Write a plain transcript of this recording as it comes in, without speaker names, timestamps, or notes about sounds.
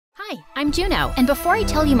Hi, I'm Juno, and before I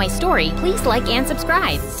tell you my story, please like and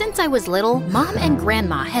subscribe. Since I was little, Mom and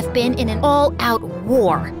Grandma have been in an all-out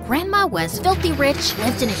war. Grandma was filthy rich,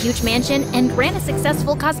 lived in a huge mansion, and ran a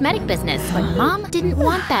successful cosmetic business, but Mom didn't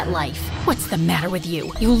want that life. What's the matter with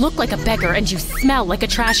you? You look like a beggar and you smell like a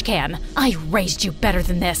trash can. I raised you better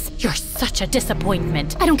than this. You're such a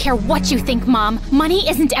disappointment. I don't care what you think, Mom. Money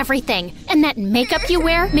isn't everything. And that makeup you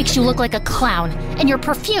wear makes you look like a clown. And your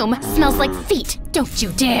perfume smells like feet. Don't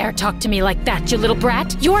you dare talk to me like that, you little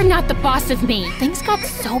brat. You're not the boss of me. Things got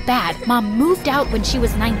so bad, Mom moved out when she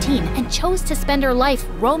was 19 and chose to spend her life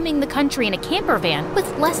roaming the country in a camper van with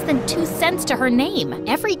less than 2 cents to her name.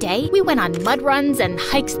 Every day, we went on mud runs and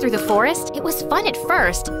hikes through the forest. It was fun at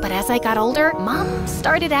first, but as I got older, Mom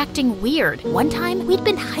started acting weird. One time, we'd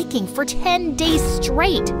been hiking for 10 days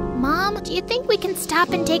straight. Mom, do you think we can stop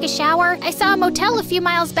and take a shower? I saw a motel a few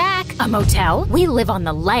miles back. A motel? We live on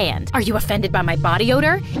the land. Are you offended by my body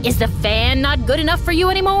odor? Is the fan not good enough for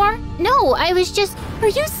you anymore? No, I was just... Are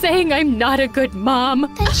you saying I'm not a good mom?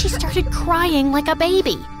 Then she started crying like a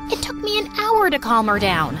baby. It took me an hour to calm her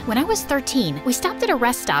down. When I was 13, we stopped at a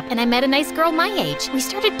rest stop and I met a nice girl my age. We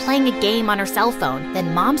started playing a game on her cell phone.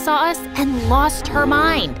 Then Mom saw us and lost her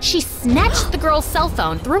mind. She snatched the girl's cell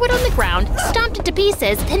phone, threw it on the ground, stomped it to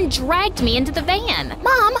pieces, then dragged me into the van.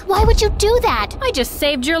 Mom, why would you do that? I just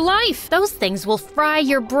saved your life. Those things will fry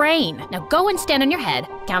your brain. Now go and stand on your head,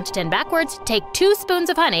 count to 10 backwards, take 2 spoons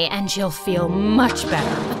of honey, and you'll feel much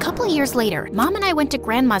better. A couple years later, Mom and I went to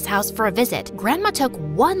Grandma's house for a visit. Grandma took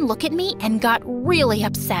one look at me and got really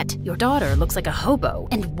upset. Your daughter looks like a hobo.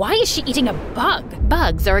 And why is she eating a bug?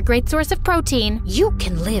 Bugs are a great source of protein. You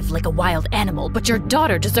can live like a wild animal, but your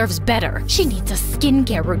daughter deserves better. She needs a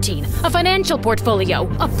skincare routine, a financial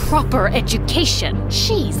portfolio, a proper education.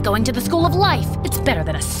 She's going to the school of life. It's better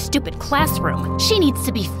than a stupid classroom. She needs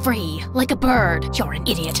to be free, like a bird. You're an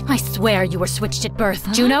idiot. I swear you were switched at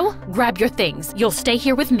birth. Juno, grab your things. You'll stay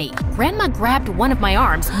here with me. Grandma grabbed one of my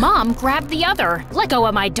arms. Mom grabbed the other. Let go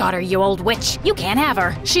of my daughter, you old witch. You can't have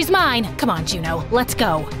her. She's mine. Come on, Juno. Let's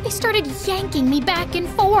go. They started yanking me back and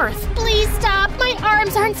forth. Please stop. My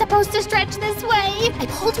arms aren't supposed to stretch this way. I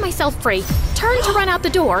pulled myself free, turned to run out the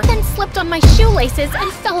door, then slipped on my shoelaces and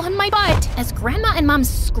fell on my butt. As Grandma and Mom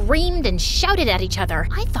screamed and shouted at each other,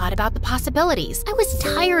 I thought about the possibilities. I was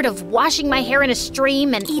tired of washing my hair in a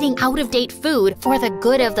stream and eating out-of-date food for the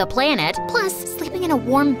good of the planet. Plus, sleeping in a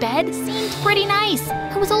warm bed seemed pretty nice.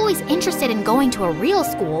 I was always interested in going to a real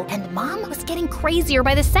school, and Mom was getting crazier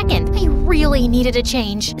by the second. I really needed a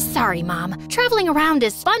change. Sorry, Mom. Traveling around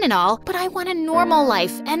is fun and all, but I want a normal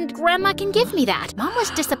life, and Grandma can give me that. Mom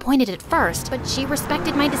was disappointed at first, but she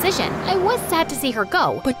respected my decision. I was sad to see her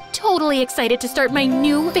go, but totally excited to start my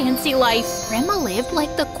new fancy life. Grandma lived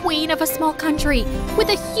like the queen of a small country, with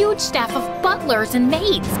a huge staff of butlers and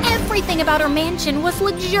maids. Everything about her mansion was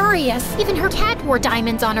luxurious. Even her cat wore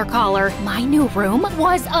diamonds on her collar. My new room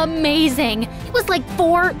was amazing. It was like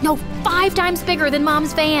 5 times bigger than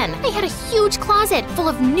Mom's van. I had a huge closet full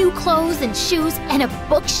of new clothes and shoes and a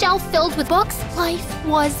bookshelf filled with books. Life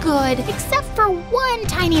was good, except for one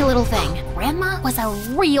tiny little thing. Grandma was a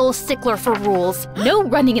real stickler for rules. No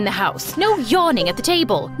running in the house, no yawning at the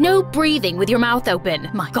table, no breathing with your mouth open.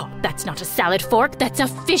 My God, that's not a salad fork, that's a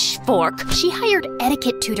fish fork. She hired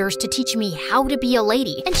etiquette tutors to teach me how to be a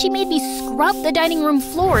lady, and she made me scrub the dining room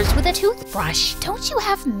floors with a toothbrush. Don't you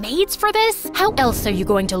have maids for this? How else are you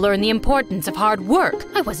going to learn the importance of hard work?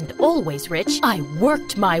 I wasn't always rich. I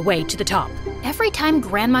worked my way to the top. Every time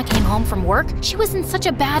Grandma came home from work, she was in such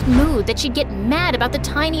a bad mood that she'd get mad about the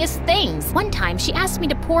tiniest things. One time, she asked me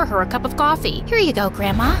to pour her a cup of coffee. Here you go,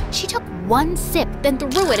 Grandma. She took one sip, then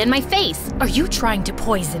threw it in my face. Are you trying to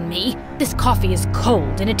poison me? This coffee is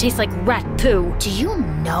cold and it tastes like rat poo. Do you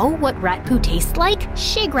know what rat poo tastes like?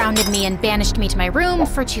 She grounded me and banished me to my room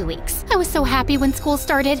for 2 weeks. I was so happy when school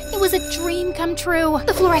started. It was a dream come true.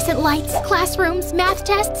 The fluorescent lights, classrooms, math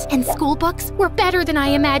tests, and school books were better than I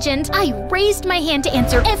imagined. I raised my hand to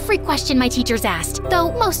answer every question my teachers asked,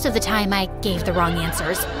 though most of the time I gave the wrong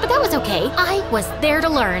answers. But that was okay. I was there to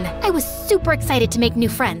learn. I was super excited to make new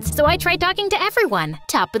friends, so I tried talking to everyone.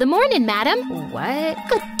 Top of the morning, madam. What?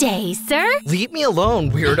 Good day, sir. Leave me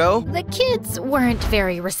alone, weirdo. The kids weren't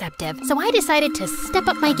very receptive, so I decided to step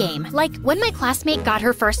up my game. Like when my classmate got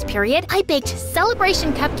her first period, I baked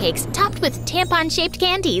celebration cupcakes topped with tampon-shaped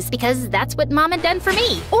candies because that's what Mom had done for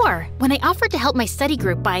me. Or when I offered to help my study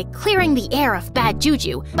group by clearing the air of bad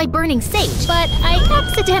juju by burning sage, but I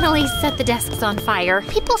accidentally set the desks on fire.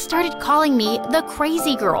 People started calling me the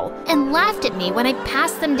crazy girl and laughed at me when I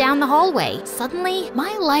passed them down the hallway. Suddenly,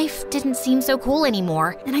 my life didn't seem so cool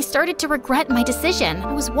anymore, and I started to regret my decision.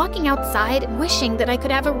 I was walking outside, wishing that I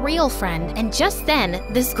could have a real friend, and just then,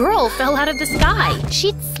 this girl fell out of the sky.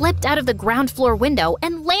 She'd slipped out of the ground floor window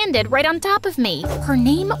and landed right on top of me. Her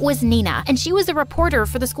name was Nina, and she was a reporter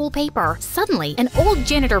for the school paper. Suddenly, an old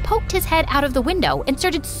janitor poked his head out of the window and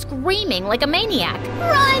started screaming like a maniac.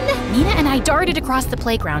 Run! Nina and I darted across the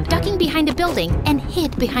playground, ducking behind a building, and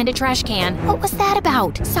hid behind a trash can. What was that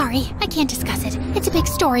about? Sorry, I can't discuss it. It's a big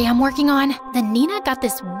story I'm working on. Then Nina got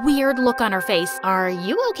this weird look on her face. Are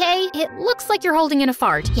you okay? It looks like you're holding in a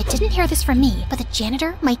fart. You didn't hear this from me, but the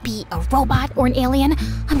janitor might be a robot or an alien.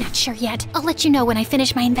 I'm not sure yet. I'll let you know when I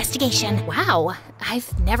finish my investigation. Wow,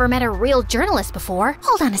 I've never met a real journalist before.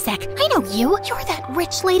 Hold on a sec. I know you. You're that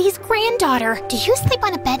rich lady's granddaughter. Do you sleep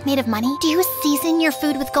on a bed made of money? Do you season your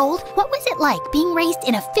food with gold? What was it like being raised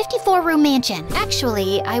in a 54-room mansion?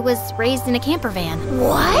 Actually, I was raised in a camper van.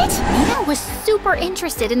 What? Nina was super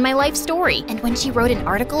interested in my life story, and when she wrote an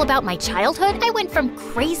article about my childhood, I went from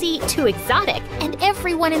crazy to exotic, and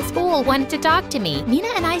everyone in school wanted to talk to me. Nina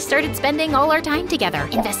and I started spending all our time together,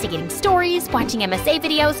 investigating stories, watching MSA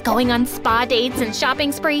videos, going on spa dates and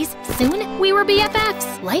shopping sprees. Soon, we were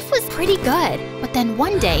BFFs. Life was pretty good, but then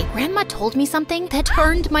one day, Grandma told me something that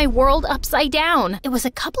turned my world upside down. It was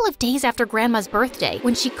a couple of days after Grandma's birthday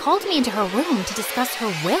when she called me into her room to discuss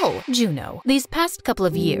her will. Juno, these past couple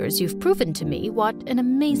of years, you've proven to me what an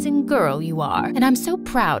amazing girl you are, and I'm so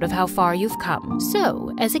proud of how far you've come.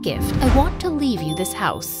 So, as a gift, I want to leave you this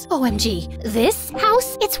house. OMG, this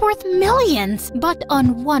house? It's worth millions! But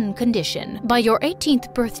on one condition. By your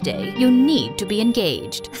 18th birthday, you need to be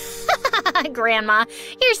engaged. Grandma,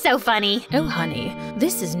 you're so funny. Oh, honey,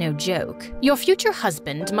 this is no joke. Your future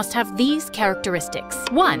husband must have these characteristics.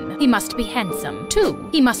 1, he must be handsome. 2,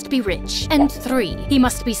 he must be rich. And 3, he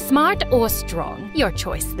must be smart or strong. Your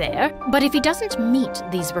choice there. But if he doesn't meet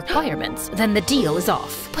these requirements, then the deal is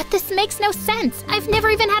off. But this makes no sense. I've never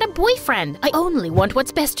even had a boyfriend. I only want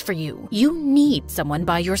what's best for you. You need someone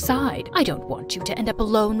by your side. I don't want you to end up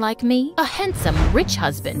alone like me. A handsome, rich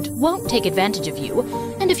husband won't take advantage of you,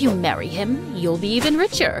 and if you marry him, you'll be even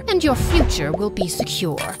richer, and your future will be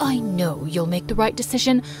secure. I know you'll make the right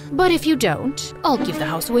decision, but if you don't, I'll give the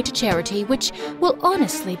house away to charity, which will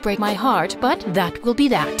honestly break my heart, but that will be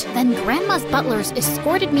that. Then Grandma's butlers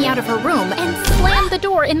escorted me out of her room and slammed the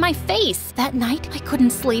door in my face. That night, I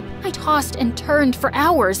couldn't sleep. I tossed and turned for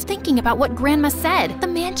hours, thinking about what Grandma said. The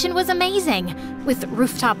mansion was amazing, with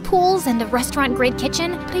rooftop pools and a restaurant-grade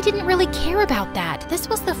kitchen, but I didn't really care about that. This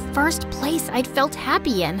was the first place I'd felt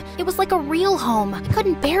happy in. It was like a real home. I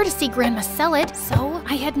couldn't bear to see Grandma sell it, so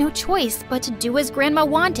I had no choice but to do as Grandma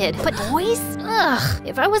wanted. But boys? Ugh,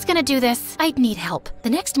 if I was gonna do this, I'd need help. The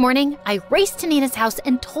next morning, I raced to Nina's house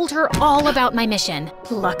and told her all about my mission.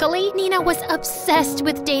 Luckily, Nina was obsessed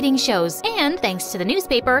with dating shows, and thanks to the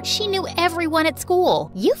newspaper, she knew everyone at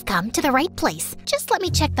school. You've come to the right place. Just let me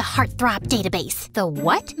check the Heartthrob database. The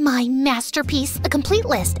what? My masterpiece, a complete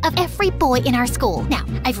list of every boy in our school. Now,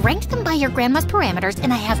 I've ranked them by your grandma's parameters,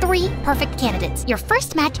 and I have 3 perfect candidates. Your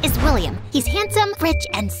first match is William. He's handsome, rich,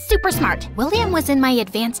 and super smart. William was in my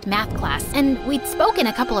advanced math class, and we'd spoken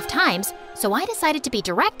a couple of times, so I decided to be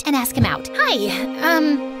direct and ask him out.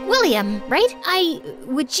 Hi, William, right?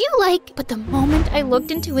 Would you like... But the moment I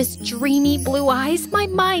looked into his dreamy blue eyes, my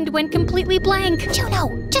mind went completely blank. Juno,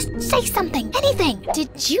 just say something, anything.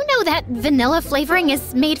 Did you know that vanilla flavoring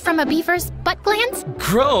is made from a beaver's butt glands?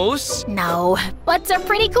 Gross! No, butts are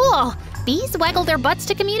pretty cool. Bees waggle their butts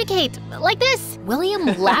to communicate, like this. William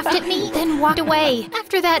laughed at me, then walked away.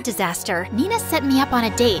 After that disaster, Nina set me up on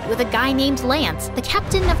a date with a guy named Lance, the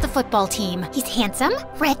captain of the football team. He's handsome,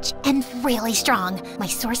 rich, and really strong. My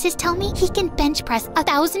sources tell me he can bench press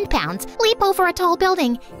 1,000 pounds, leap over a tall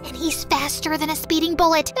building, and he's faster than a speeding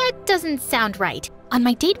bullet. That doesn't sound right. On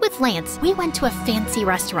my date with Lance, we went to a fancy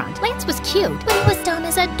restaurant. Lance was cute, but he was dumb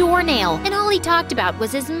as a doornail, and all he talked about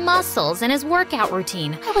was his muscles and his workout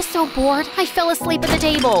routine. I was so bored, I fell asleep at the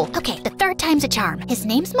table. Okay, the 3rd time's a charm. His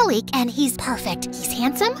name's Malik, and he's perfect. He's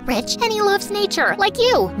handsome, rich, and he loves nature, like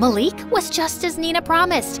you. Malik was just as Nina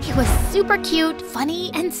promised. He was super cute, funny,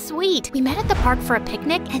 and sweet. We met at the park for a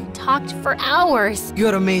picnic and talked for hours.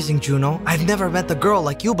 You're amazing, Juno. I've never met a girl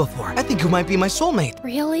like you before. I think you might be my soulmate.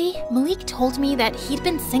 Really? Malik told me that he'd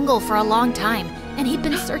been single for a long time, and he'd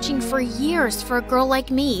been searching for years for a girl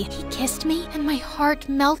like me. He kissed me, and my heart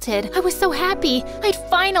melted. I was so happy. I'd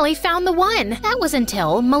finally found the one. That was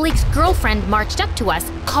until Malik's girlfriend marched up to us,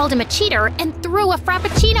 called him a cheater, and threw a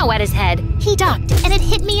frappuccino at his head. He ducked, and it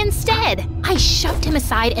hit me instead. I shoved him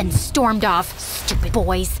aside and stormed off. Stupid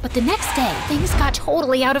boys. But the next day, things got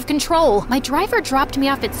totally out of control. My driver dropped me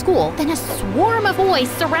off at school, then a swarm of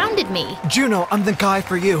boys surrounded me. Juno, I'm the guy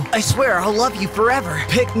for you. I swear I'll love you forever.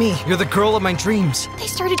 Pick me. You're the girl of my dreams. They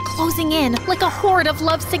started closing in like a horde of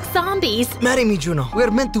lovesick zombies. Marry me, Juno.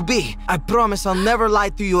 We're meant to be. I promise I'll never lie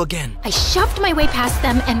to you again. I shoved my way past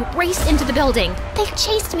them and raced into the building. They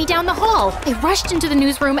chased me down the hall. I rushed into the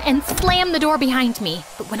newsroom and slammed the door behind me.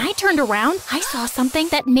 But when I turned around, I saw something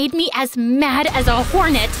that made me as mad as a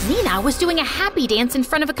hornet. Nina was doing a happy dance in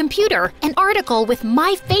front of a computer. An article with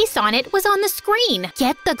my face on it was on the screen.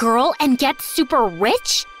 Get the girl and get super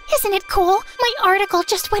rich? Isn't it cool? My article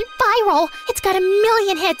just went viral. It's got 1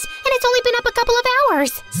 million hits, and it's only been up a couple of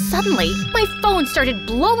hours. Suddenly, my phone started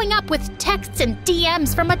blowing up with texts and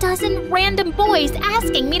DMs from a dozen random boys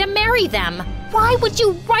asking me to marry them. Why would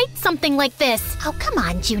you write something like this? Oh, come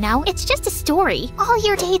on, Juno. It's just a story. All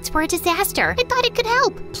your dates were a disaster. I thought it could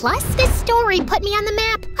help. Plus, this story put me on the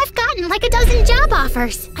map. I've gotten like a dozen job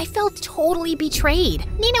offers. I felt totally betrayed.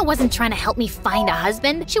 Nina wasn't trying to help me find a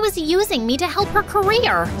husband. She was using me to help her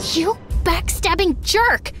career. You backstabbing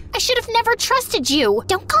jerk! I should have never trusted you!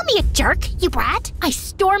 Don't call me a jerk, you brat! I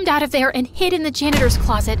stormed out of there and hid in the janitor's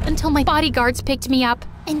closet until my bodyguards picked me up.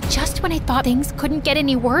 And just when I thought things couldn't get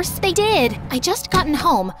any worse, they did. I just gotten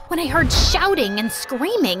home when I heard shouting and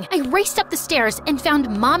screaming. I raced up the stairs and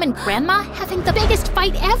found Mom and Grandma having the biggest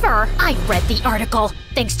fight ever. I read the article.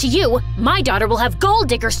 Thanks to you, my daughter will have gold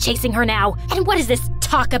diggers chasing her now. And what is this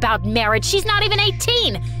talk about marriage? She's not even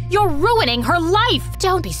 18. You're ruining her life.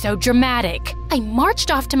 Don't be so dramatic. I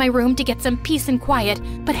marched off to my room to get some peace and quiet,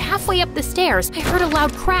 but halfway up the stairs, I heard a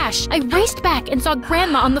loud crash. I raced back and saw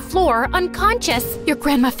Grandma on the floor, unconscious. Your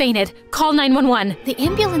grandma fainted. Call 911. The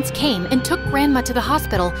ambulance came and took Grandma to the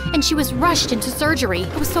hospital, and she was rushed into surgery.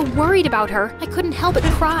 I was so worried about her, I couldn't help but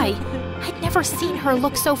cry. I'd never seen her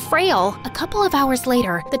look so frail. A couple of hours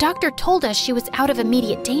later, the doctor told us she was out of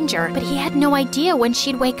immediate danger, but he had no idea when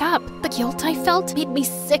she'd wake up. The guilt I felt made me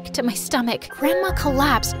sick to my stomach. Grandma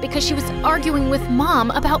collapsed because she was arguing with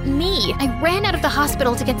Mom about me. I ran out of the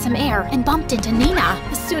hospital to get some air and bumped into Nina.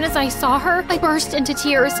 As soon as I saw her, I burst into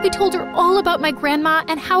tears. I told her all about my grandma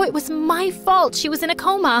and how it was my fault she was in a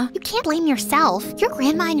coma. You can't blame yourself. Your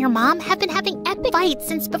grandma and your mom have been having epic fights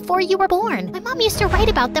since before you were born. My mom used to write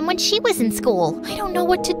about them when she was in school. I don't know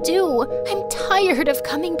what to do. I'm tired of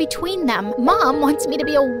coming between them. Mom wants me to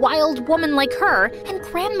be a wild woman like her, and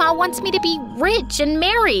Grandma wants me to be rich and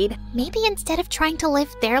married. Maybe instead of trying to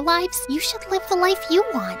live their lives, you should live the life you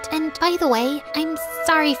want. And by the way, I'm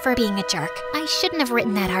sorry for being a jerk. I shouldn't have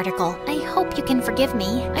written that article. I hope you can forgive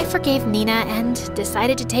me. I forgave Nina and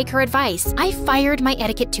decided to take her advice. I fired my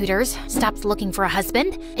etiquette tutors, stopped looking for a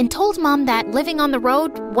husband, and told Mom that living on the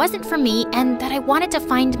road wasn't for me and that I wanted to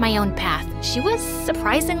find my own path. She was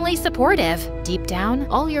surprisingly supportive. Deep down,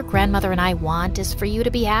 all your grandmother and I want is for you to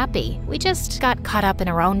be happy. We just got caught up in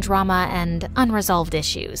our own drama and unresolved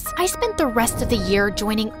issues. I spent the rest of the year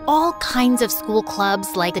joining all kinds of school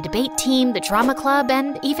clubs like the debate team, the drama club,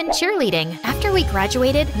 and even cheerleading. After we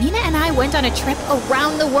graduated, Nina and I went on a trip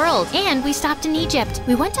around the world, and we stopped in Egypt.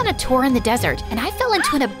 We went on a tour in the desert, and I fell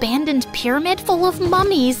into an abandoned pyramid full of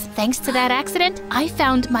mummies. Thanks to that accident, I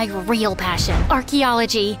found my real passion,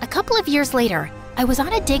 archaeology. A couple of years later, I was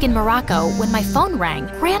on a dig in Morocco when my phone rang.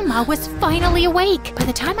 Grandma was finally awake. By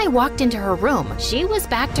the time I walked into her room, she was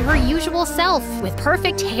back to her usual self with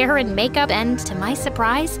perfect hair and makeup, and to my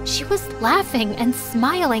surprise, she was laughing and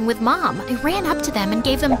smiling with Mom. I ran up to them and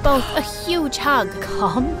gave them both a huge hug.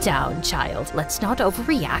 Calm down, child. Let's not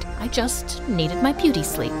overreact. I just needed my beauty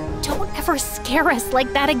sleep. Don't ever scare us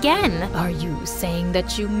like that again. Are you saying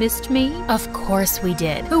that you missed me? Of course we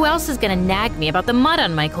did. Who else is gonna nag me about the mud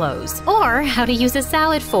on my clothes? Or how to use a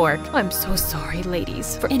salad fork? I'm so sorry,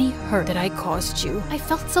 ladies, for any hurt that I caused you. I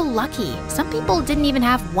felt so lucky. Some people didn't even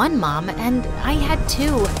have one mom, and I had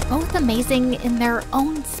two, both amazing in their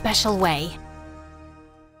own special way.